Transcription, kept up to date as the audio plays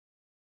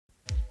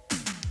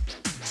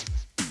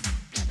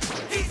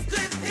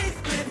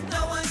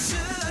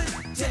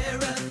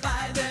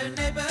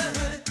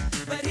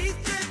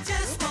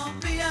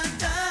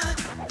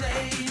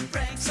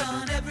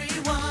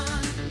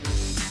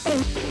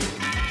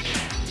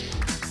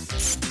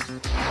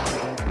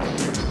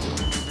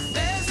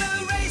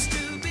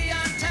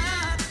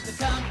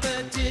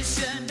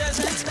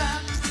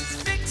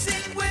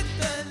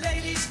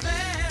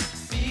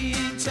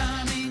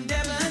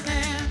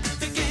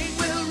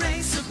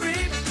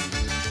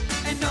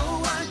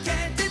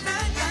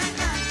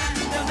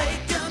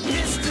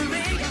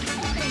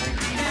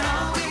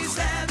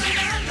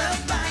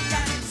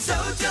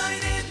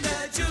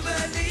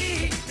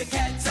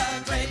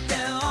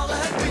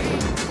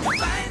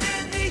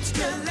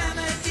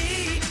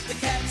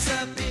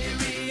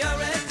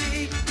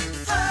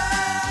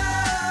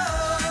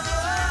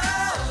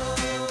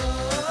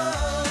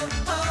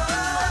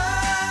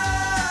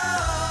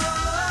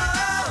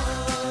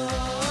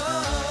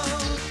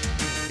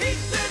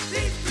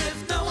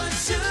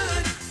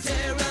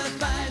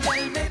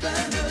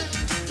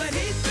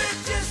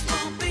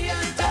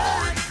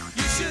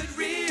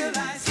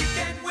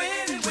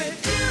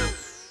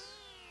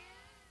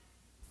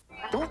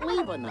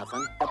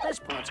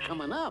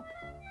coming up.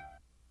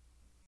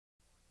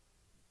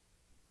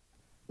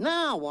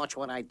 Now watch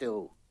what I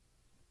do.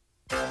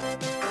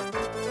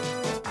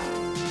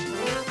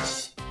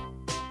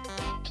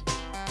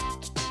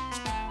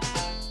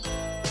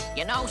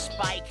 You know,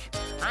 Spike,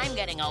 I'm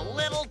getting a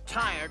little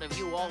tired of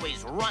you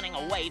always running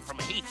away from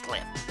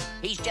Heathcliff.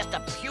 He's just a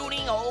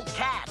puny old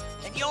cat,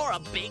 and you're a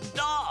big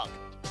dog.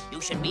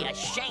 You should be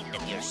ashamed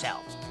of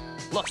yourself.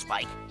 Look,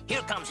 Spike,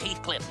 here comes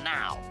Heathcliff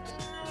now.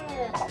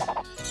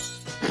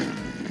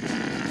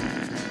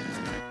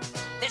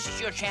 This is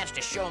your chance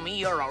to show me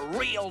you're a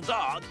real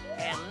dog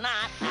and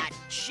not a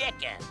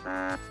chicken.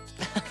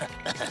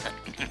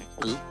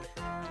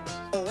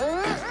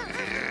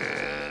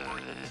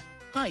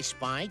 Hi,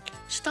 Spike.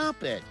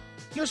 Stop it.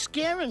 You're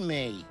scaring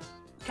me.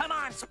 Come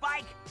on,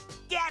 Spike.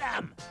 Get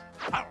him.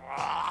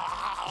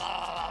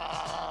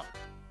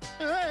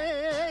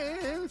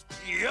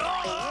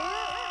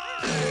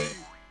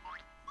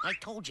 I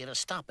told you to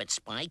stop it,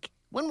 Spike.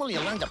 When will you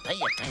learn to pay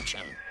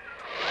attention?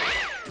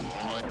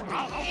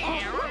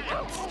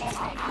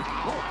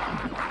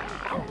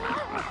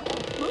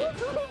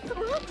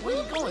 Where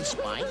you going,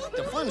 Spike?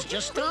 The fun's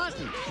just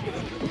starting.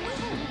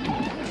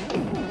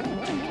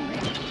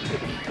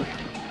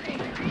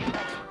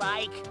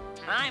 Spike,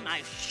 I'm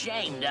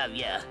ashamed of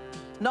you.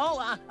 No,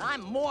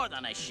 I'm more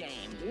than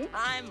ashamed.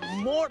 I'm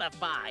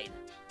mortified.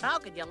 How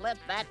could you let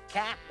that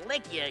cat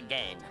lick you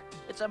again?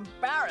 It's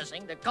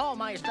embarrassing to call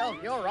myself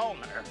your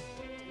owner.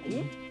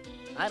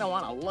 I don't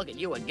want to look at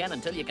you again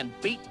until you can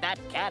beat that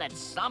cat at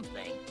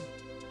something.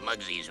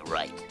 Muggsy's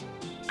right.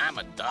 I'm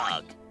a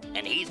dog,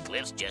 and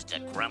Heathcliff's just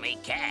a crummy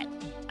cat.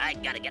 I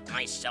gotta get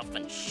myself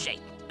in shape.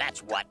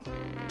 That's what.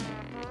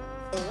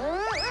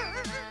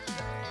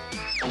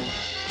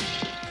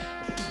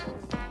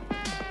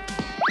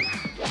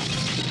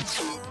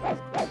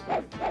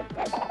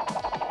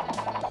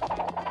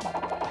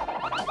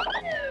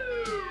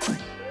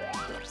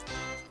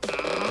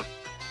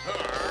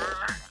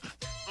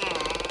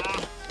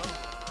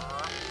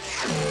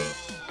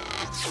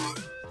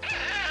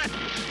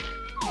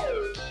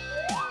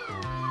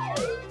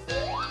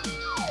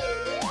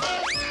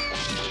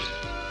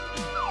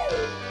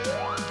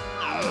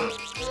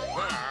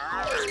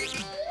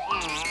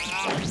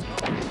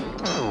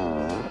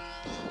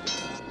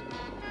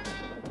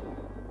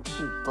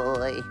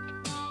 Boy,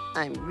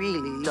 I'm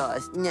really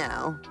lost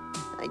now.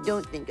 I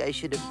don't think I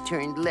should have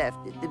turned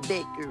left at the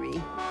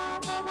bakery.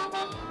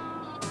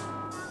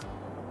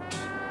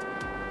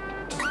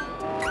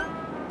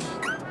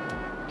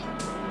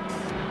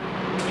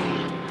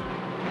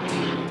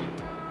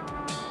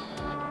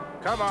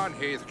 Come on,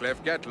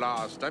 Heathcliff, get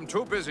lost. I'm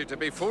too busy to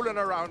be fooling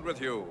around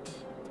with you.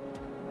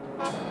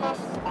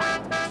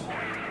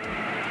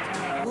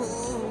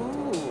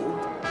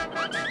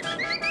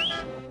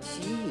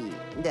 Gee,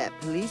 that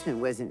policeman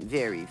wasn't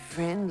very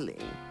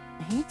friendly.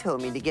 He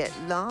told me to get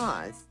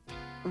lost.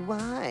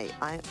 Why?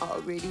 I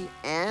already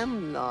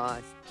am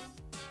lost.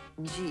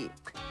 Gee,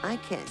 I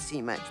can't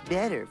see much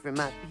better from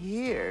up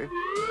here.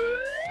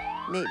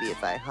 Maybe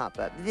if I hop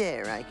up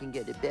there, I can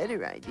get a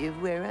better idea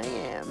of where I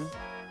am.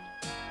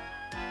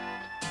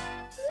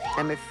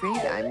 I'm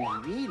afraid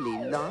I'm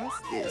really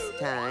lost this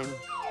time.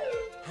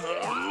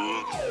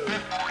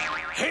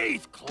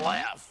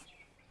 Heathcliff!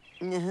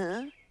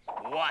 Uh-huh.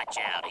 Watch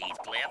out,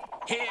 Heathcliff.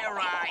 Here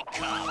I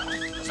come.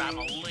 'Cause I'm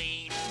a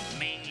lean,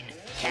 mean,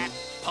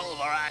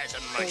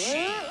 cat-pulverizing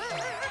machine.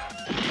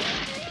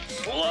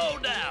 Slow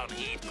down,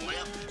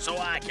 Heathcliff, so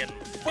I can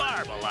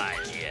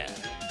barbalize you.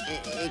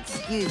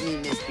 Excuse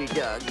me, Mr.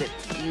 Dog, but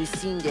you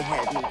seem to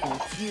have me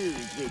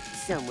confused with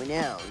someone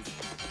else.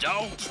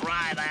 Don't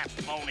try that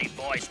phony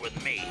voice with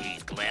me,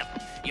 Heathcliff.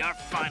 You're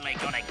finally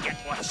gonna get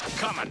what's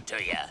coming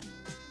to you.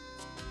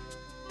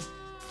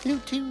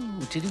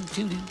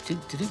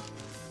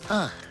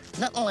 Ah,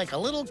 nothing like a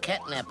little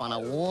catnap on a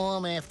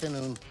warm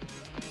afternoon.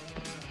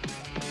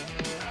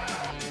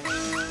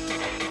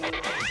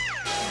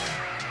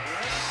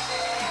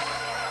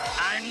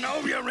 I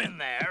know you're in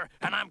there,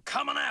 and I'm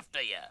coming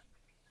after you.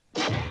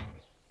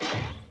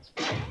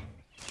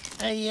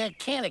 Hey,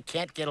 can't a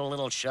cat get a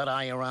little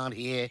shut-eye around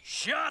here?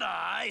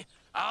 Shut-eye?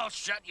 I'll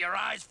shut your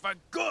eyes for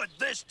good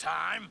this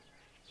time.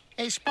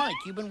 Hey, Spike,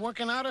 you been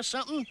working out or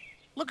something?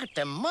 Look at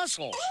them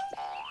muscles.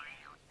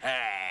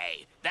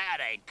 Hey, that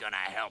ain't gonna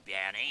help you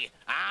any.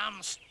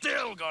 I'm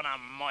still gonna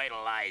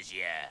moitalize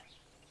you.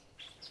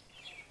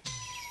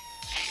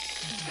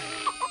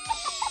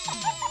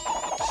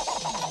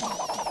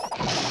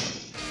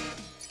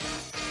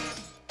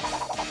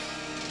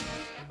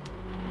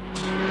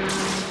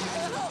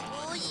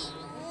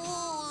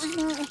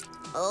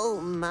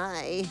 Oh,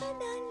 my.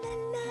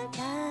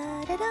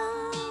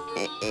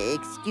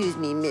 Excuse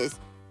me, miss.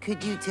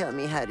 Could you tell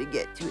me how to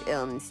get to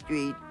Elm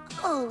Street?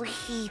 Oh,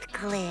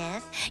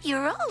 Heathcliff,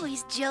 you're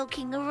always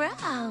joking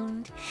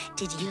around.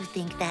 Did you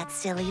think that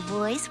silly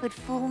voice would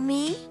fool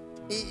me?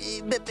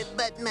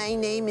 But my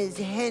name is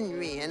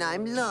Henry, and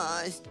I'm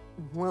lost.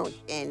 Won't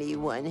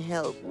anyone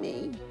help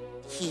me?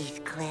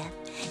 Heathcliff,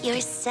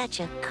 you're such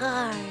a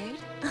card.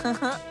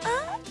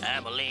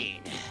 I'm a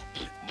lean,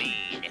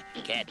 mean,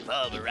 cat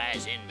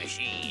pulverizing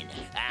machine.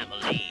 I'm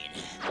a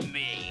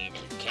mean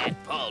cat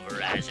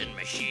pulverizing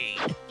machine.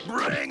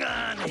 Bring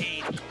on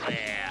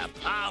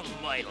Heathcliff, I'll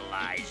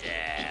vitalize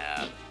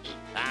him.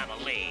 I'm a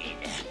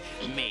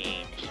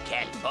mean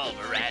cat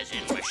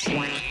pulverizing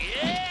machine.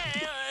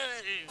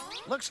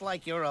 Looks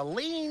like you're a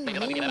lean,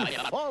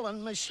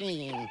 fallen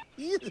machine.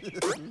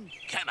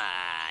 Come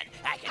on,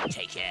 I can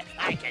take you.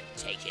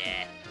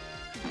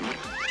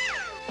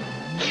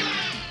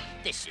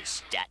 This is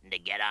starting to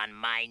get on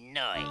my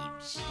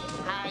nerves.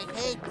 Hi,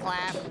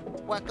 Heathcliff.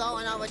 We're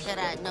going over to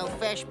that new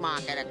fish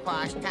market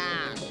across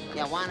town.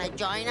 You want to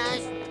join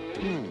us?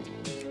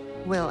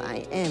 Well,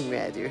 I am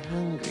rather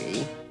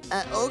hungry.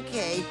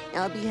 Okay,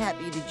 I'll be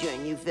happy to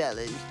join you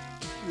fellas.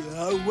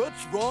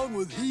 What's wrong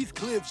with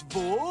Heathcliff's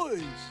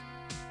voice?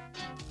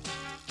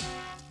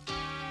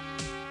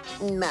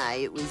 My,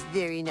 it was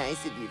very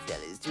nice of you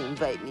fellas to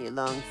invite me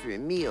along for a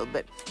meal,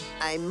 but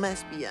I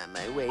must be on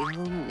my way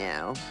home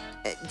now.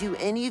 Do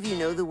any of you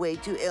know the way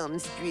to Elm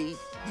Street?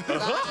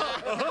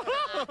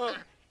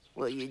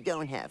 Well, you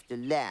don't have to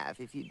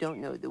laugh. If you don't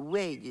know the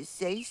way, just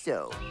say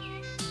so.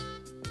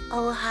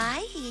 Oh,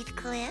 hi,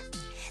 Heathcliff.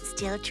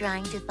 Still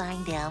trying to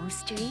find Elm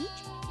Street?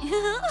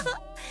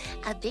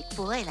 A big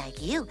boy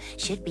like you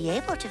should be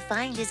able to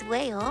find his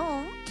way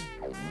home.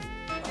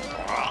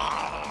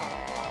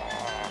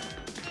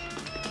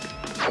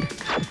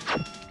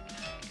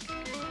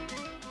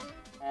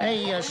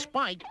 Hey,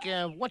 Spike,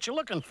 what you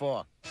looking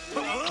for?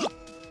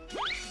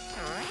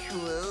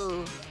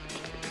 Whoa.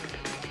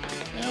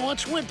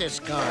 What's with this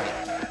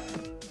guy?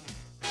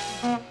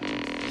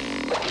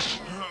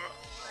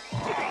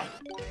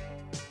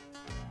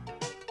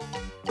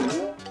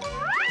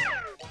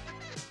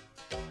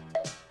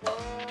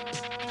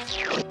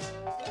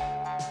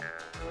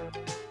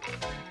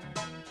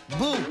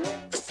 Boo!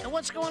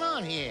 What's going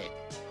on here?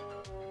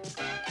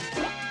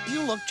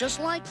 You look just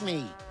like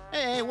me.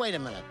 Hey, wait a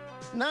minute.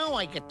 Now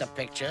I get the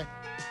picture.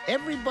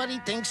 Everybody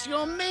thinks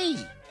you're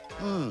me.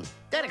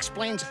 That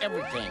explains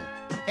everything.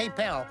 Hey,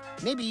 pal,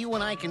 maybe you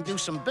and I can do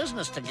some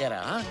business together,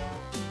 huh?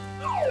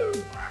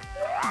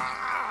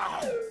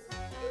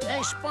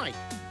 Hey, Spike,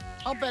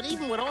 I'll bet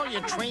even with all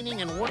your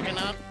training and working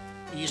out,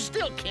 you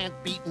still can't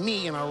beat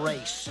me in a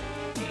race.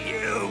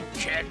 You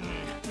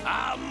kidding?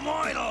 I'll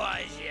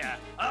immortalize you.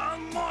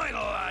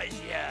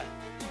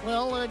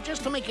 Well,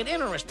 just to make it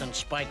interesting,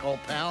 Spike,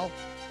 old pal,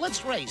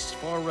 let's race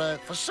for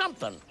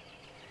something.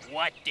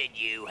 What did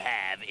you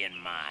have in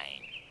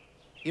mind?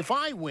 If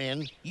I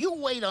win, you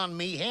wait on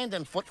me hand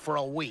and foot for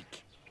a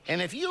week. And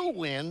if you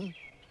win,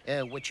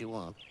 what you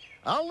want,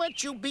 I'll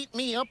let you beat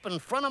me up in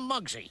front of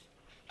Muggsy.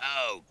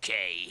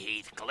 Okay,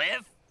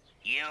 Heathcliff,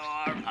 you're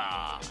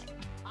on.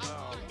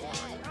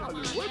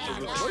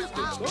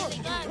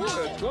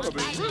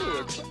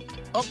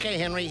 Okay,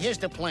 Henry, here's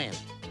the plan.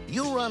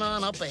 You run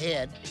on up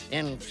ahead,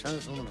 and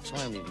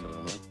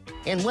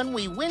when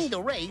we win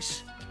the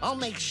race, I'll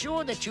make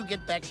sure that you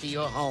get back to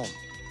your home.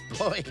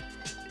 Boy,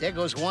 there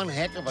goes one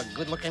heck of a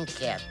good-looking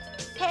cat.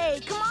 Hey,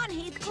 come on,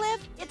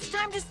 Heathcliff. It's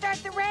time to start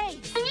the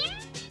race.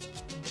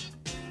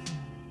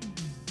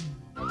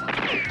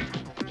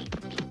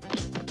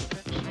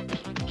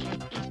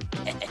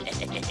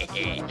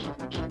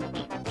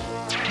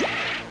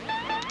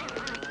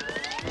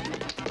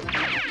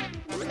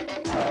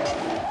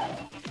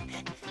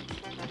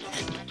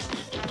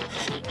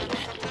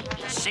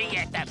 See you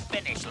at the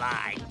finish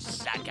line,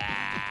 sucker.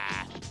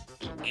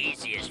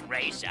 Easiest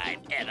race I've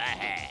ever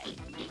had.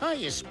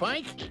 Hiya,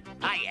 Spike.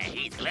 Hiya,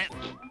 Heathcliff.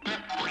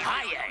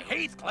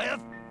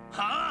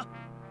 Huh?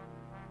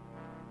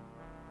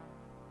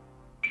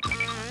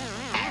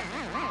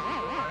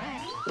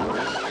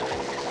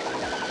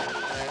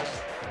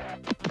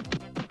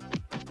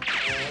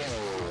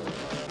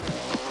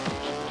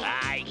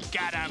 I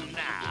got him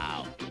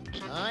now.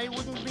 I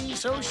wouldn't be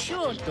so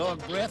sure,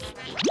 dog breath.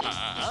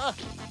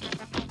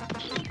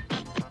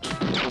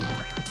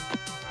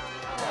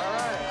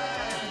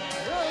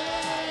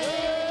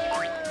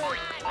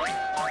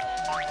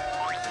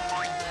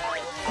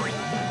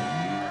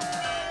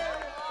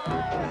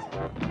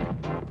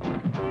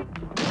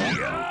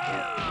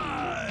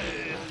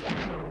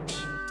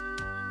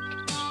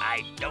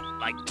 I don't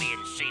like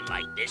being seen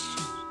like this,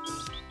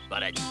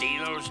 but a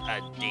deal's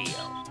a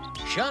deal.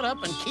 Shut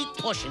up and keep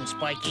pushing,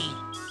 Spiky.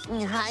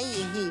 Hiya,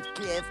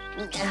 Heathcliff.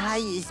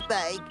 Hiya,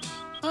 Spike.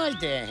 Hi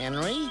there,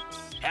 Henry.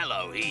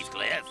 Hello,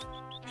 Heathcliff.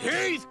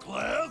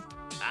 Heathcliff?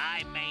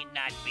 I may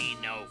not be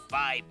no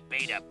Phi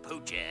Beta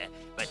Poocher,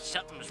 but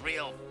something's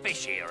real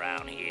fishy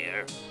around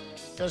here.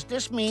 Does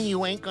this mean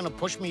you ain't gonna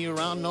push me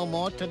around no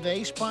more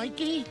today,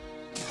 Spiky?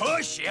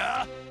 Push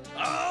ya?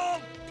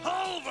 I'll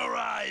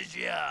pulverize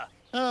ya!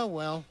 Oh,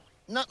 well,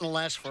 nothing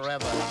lasts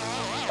forever.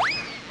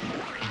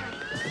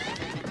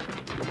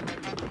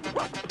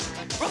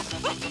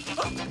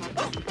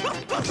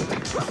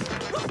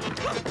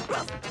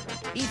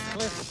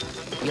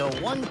 Heathcliff, you're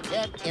one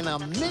cat in a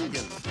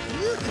million.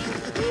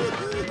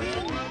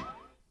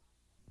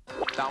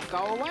 Don't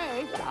go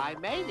away. I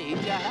may need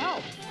your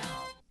help.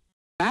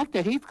 Back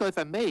to Heathcliff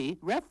and me,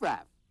 Riff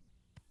Raff.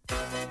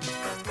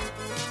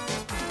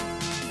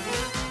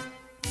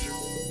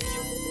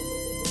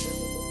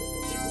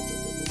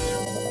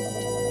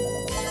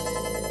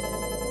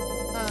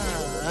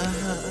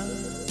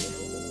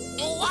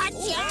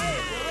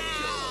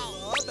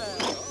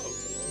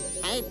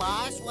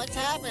 what's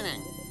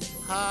happening?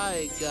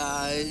 Hi,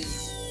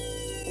 guys.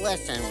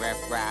 Listen, Riff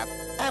Raff,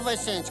 ever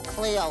since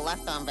Cleo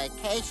left on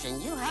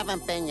vacation, you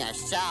haven't been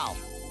yourself.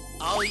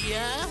 Oh,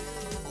 yeah?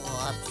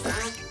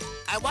 Whoops.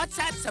 And what's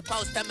that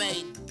supposed to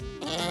mean?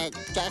 It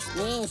just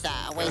means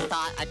that we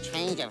thought a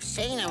change of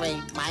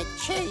scenery might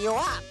cheer you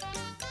up.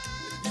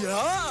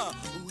 Yeah,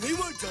 we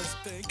were just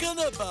thinking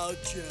about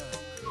you.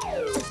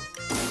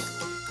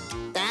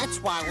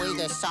 That's why we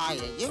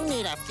decided you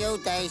need a few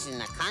days in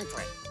the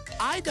country.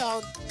 I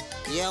don't.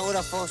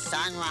 Beautiful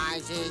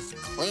sunrises,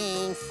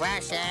 clean,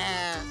 fresh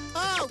air.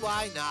 Oh,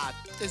 why not?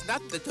 There's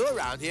nothing to do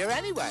around here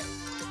anyway.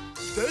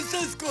 This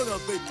is gonna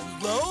be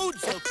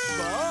loads of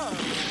fun.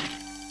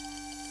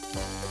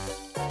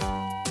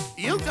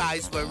 You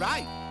guys were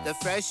right. The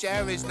fresh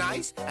air is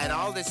nice, and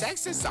all this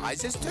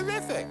exercise is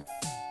terrific.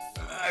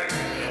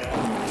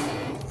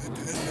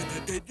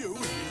 Did you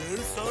hear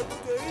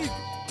something?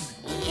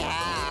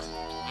 Yeah,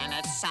 and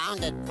it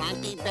sounded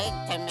plenty big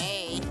to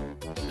me.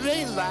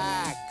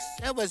 Relax.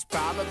 It was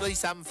probably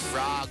some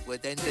frog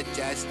with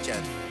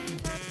indigestion.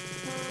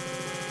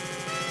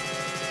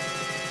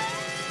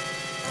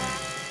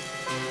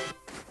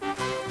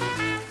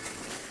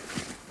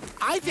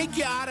 I think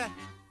you ought to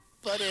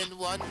put in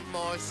one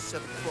more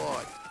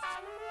support.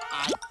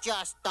 I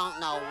just don't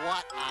know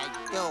what I'd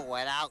do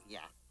without you.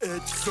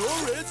 It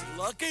sure is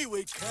lucky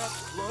we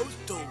kept close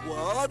to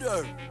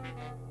water.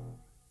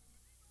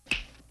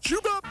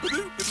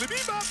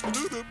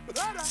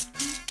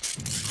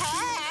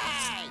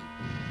 Hey!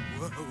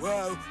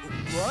 Well,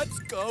 what's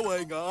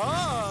going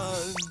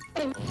on?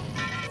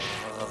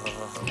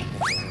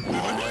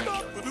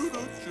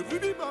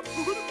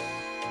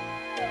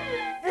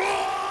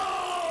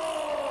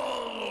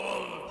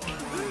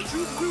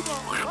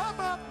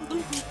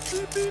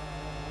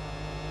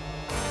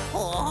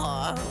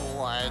 Poor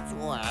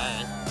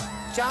Wordsworth.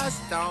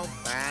 Just don't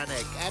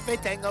panic.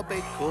 Everything will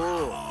be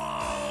cool.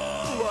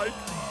 Like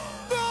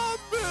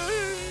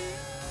nothing.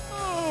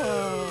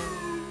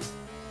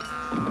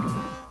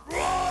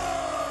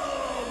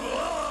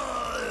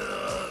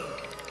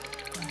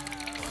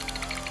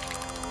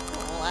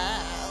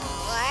 Well,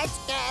 let's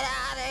get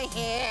out of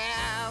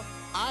here.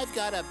 I've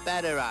got a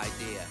better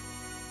idea.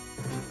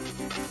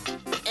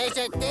 Is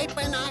it deep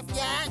enough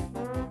yet?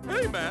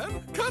 Hey,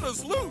 man, cut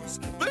us loose.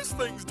 This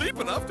thing's deep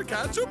enough to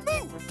catch a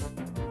moose.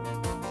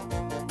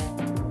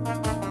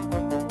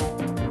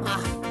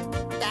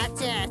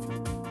 That's it.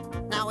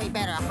 Now we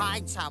better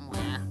hide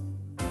somewhere.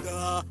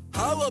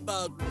 How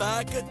about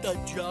back at the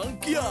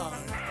junkyard?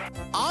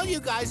 All you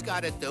guys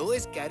gotta do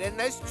is get in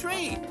this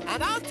tree,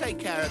 and I'll take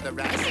care of the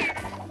rest.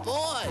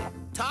 Boy,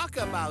 talk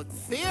about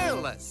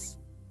fearless.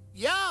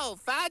 Yo,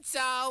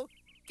 Fatso,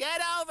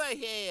 get over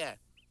here.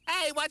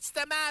 Hey, what's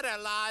the matter,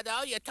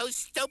 Lardo? You too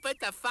stupid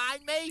to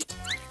find me?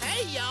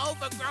 Hey, you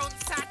overgrown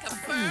sack of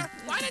fur,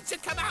 why don't you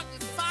come out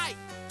and fight?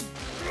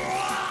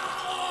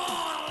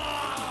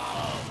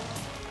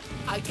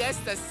 I guess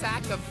the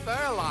sack of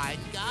fur line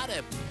got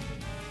him.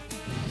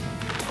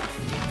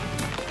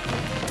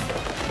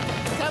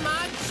 Come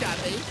on,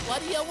 Chubby.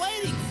 What are you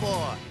waiting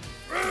for?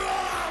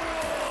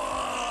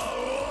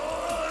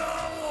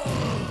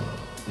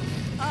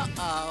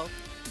 Uh-oh.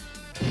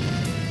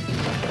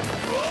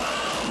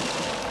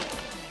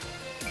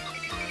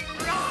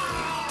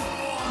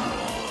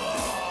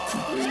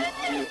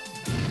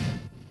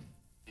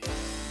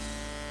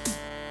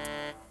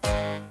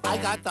 I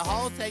got the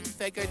whole thing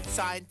figured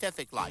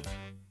scientific-like.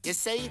 You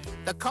see,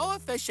 the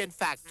coefficient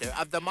factor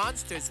of the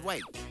monster's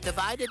weight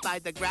divided by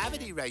the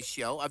gravity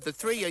ratio of the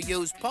three you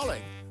used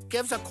pulling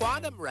gives a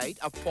quantum rate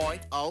of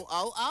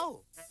 0.000.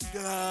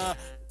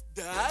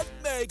 That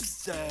makes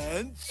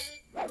sense.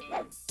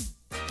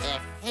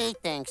 If he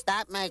thinks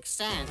that makes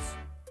sense,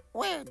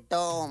 we're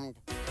doomed.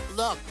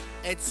 Look,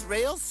 it's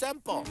real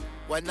simple.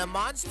 When the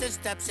monster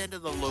steps into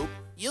the loop,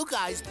 you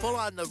guys pull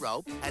on the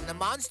rope, and the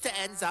monster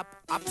ends up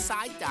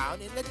upside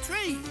down in the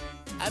tree.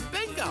 And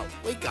bingo,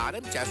 we got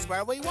him just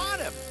where we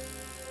want him.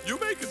 You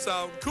make it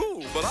sound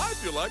cool, but I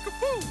feel like a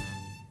fool.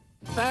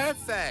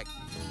 Perfect.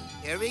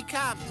 Here he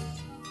comes.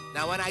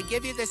 Now, when I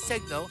give you the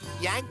signal,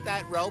 yank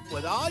that rope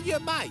with all your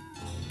might.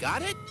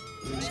 Got it?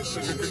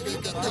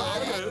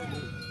 Got it.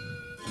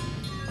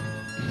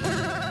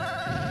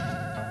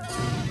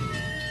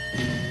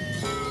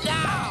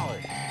 Now!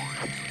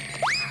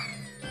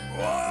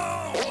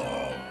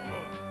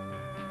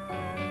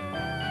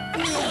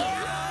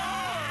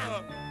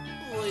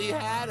 We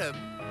had him.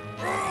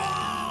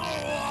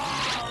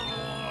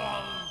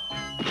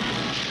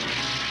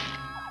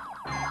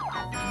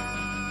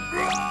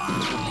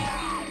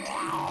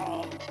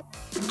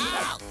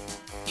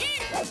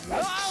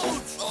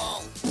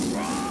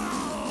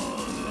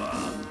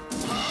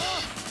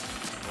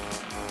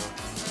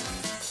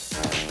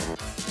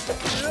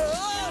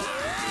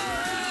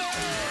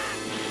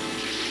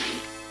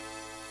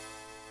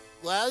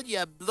 Well,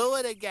 you blew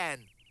it again.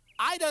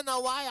 I don't know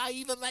why I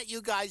even let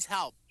you guys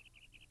help.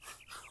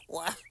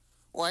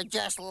 We're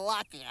just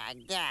lucky, I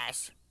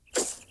guess.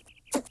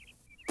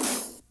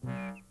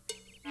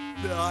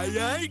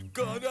 I ain't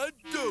gonna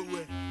do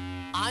it.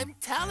 I'm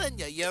telling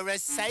you, you're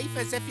as safe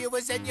as if you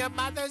was in your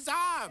mother's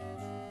arms.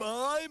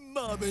 My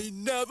mommy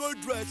never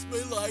dressed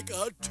me like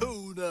a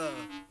tuna.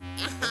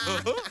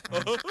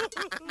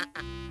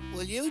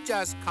 Will you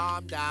just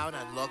calm down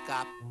and look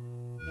up?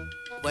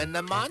 When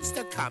the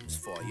monster comes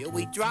for you,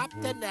 we drop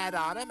the net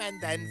on him,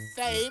 and then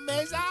fame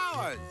is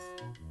ours.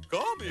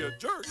 Call me a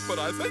jerk, but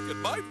I think it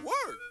might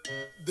work.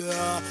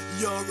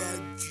 You're a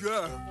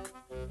jerk.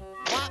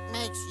 What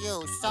makes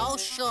you so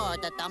sure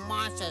that the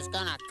monster's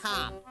gonna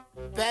come?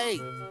 Bait.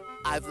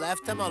 I've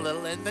left him a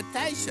little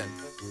invitation.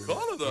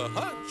 Call it a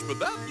hunch, but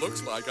that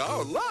looks like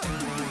our luck.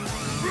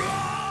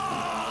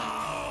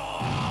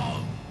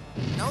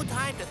 No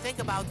time to think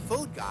about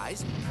food,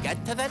 guys.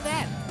 Get to the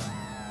net.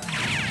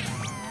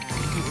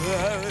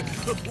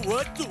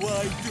 What do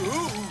I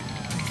do?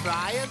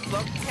 Try and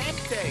look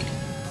tempting.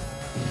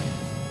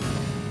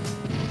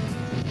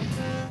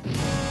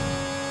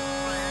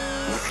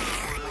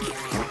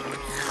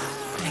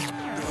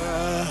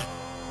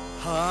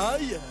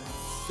 Hiya,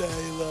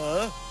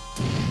 sailor.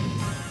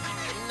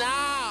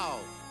 Now!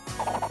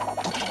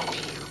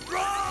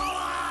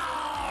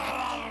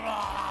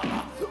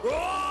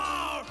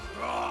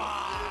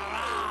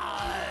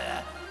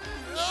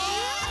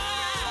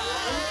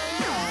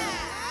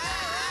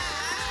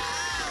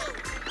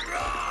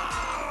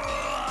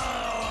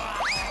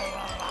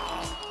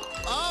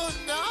 Oh,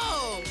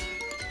 no!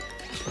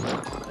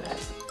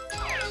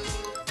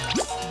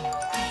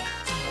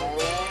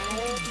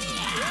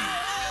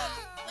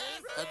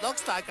 It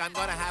looks like I'm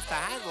gonna have to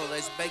handle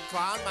this big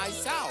clown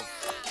myself.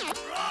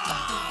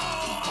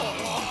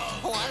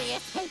 What do you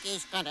think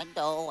he's gonna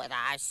do with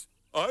us?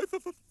 I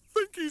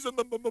think he's in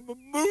the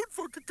mood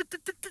for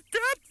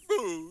cat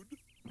food.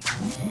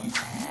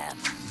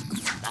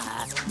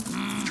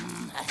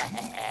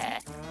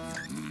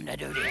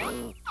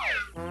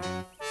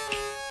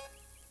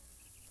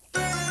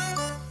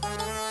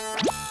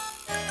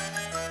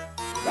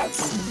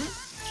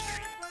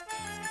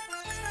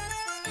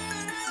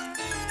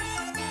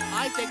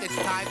 I think it's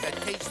time to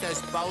teach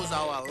this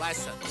bozo a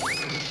lesson.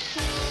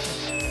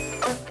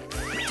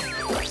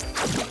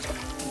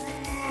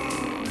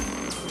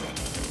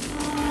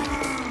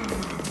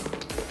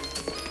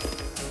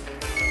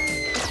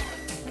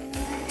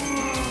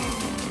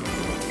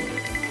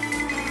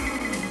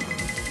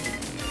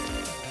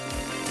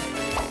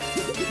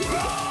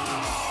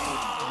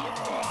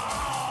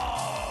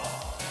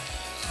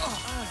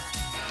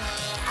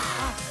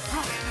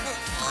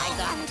 I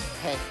gotta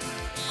take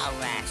a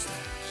rest.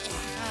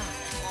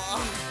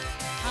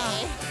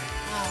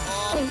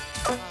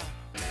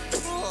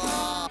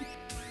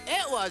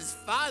 It was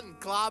fun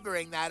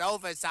clobbering that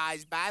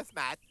oversized bath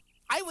mat.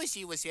 I wish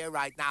he was here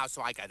right now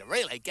so I could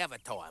really give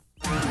it to him.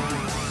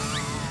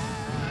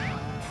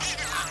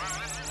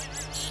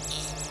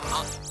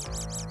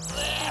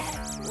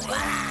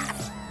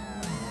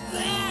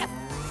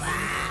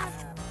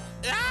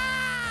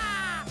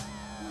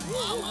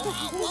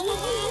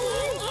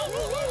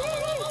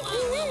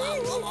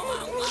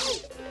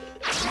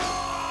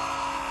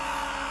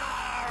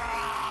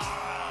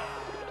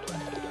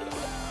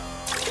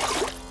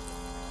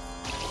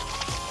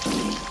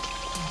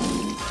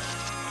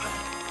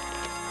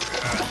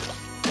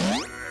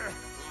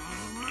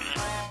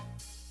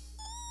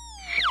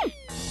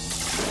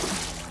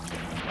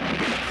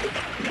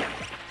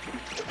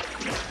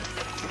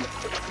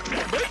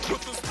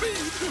 With the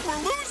speed,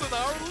 we're losing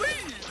our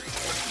lead.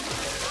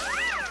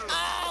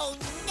 Oh,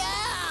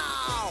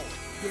 no!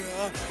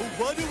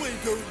 What do we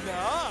do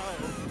now?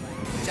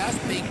 Just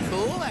be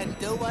cool and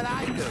do what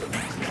I do.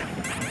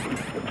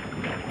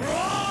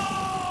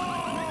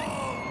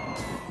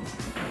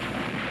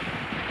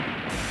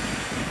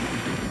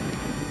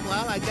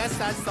 Well, I guess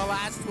that's the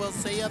last we'll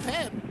see of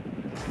him.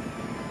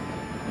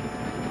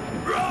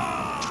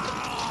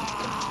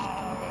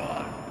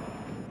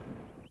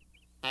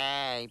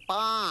 Hey,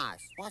 boss,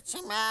 what's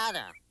the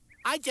matter?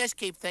 I just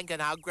keep thinking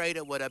how great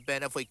it would have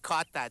been if we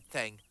caught that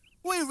thing.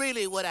 We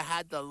really would have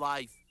had the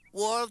life.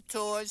 World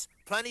tours,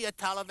 plenty of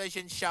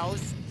television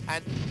shows,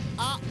 and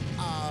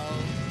uh-oh.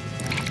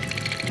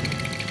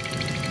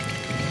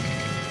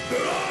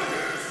 Did I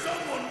hear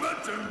someone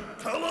mention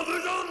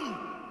television?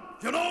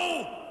 You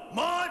know,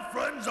 my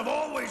friends have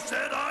always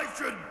said I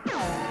should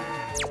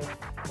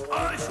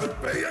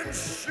be in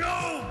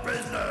show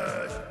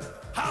business.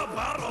 How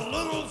about a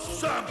little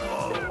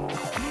sample?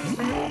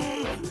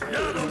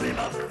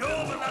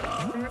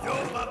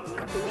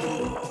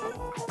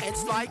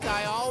 It's like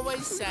I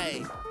always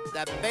say,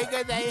 the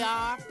bigger they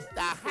are,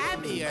 the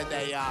happier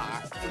they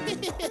are.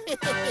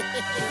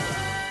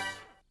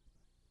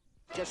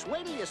 Just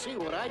wait till you see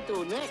what I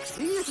do next.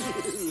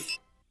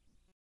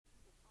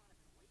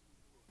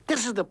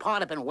 This is the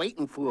part I've been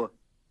waiting for.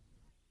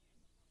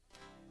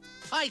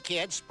 Hi,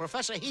 kids.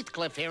 Professor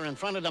Heathcliff here in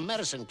front of the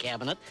medicine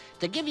cabinet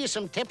to give you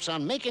some tips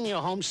on making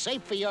your home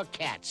safe for your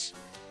cats.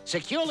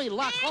 Securely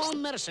lock all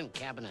medicine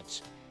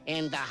cabinets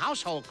and the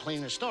household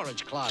cleaner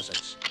storage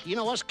closets. You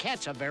know, us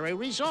cats are very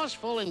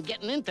resourceful in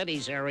getting into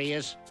these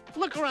areas.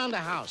 Look around the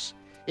house.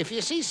 If you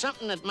see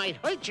something that might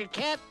hurt your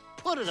cat,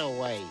 Put it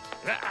away.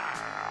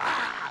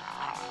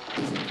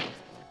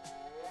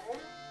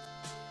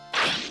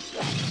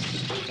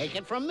 Take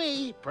it from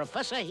me,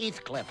 Professor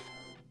Heathcliff.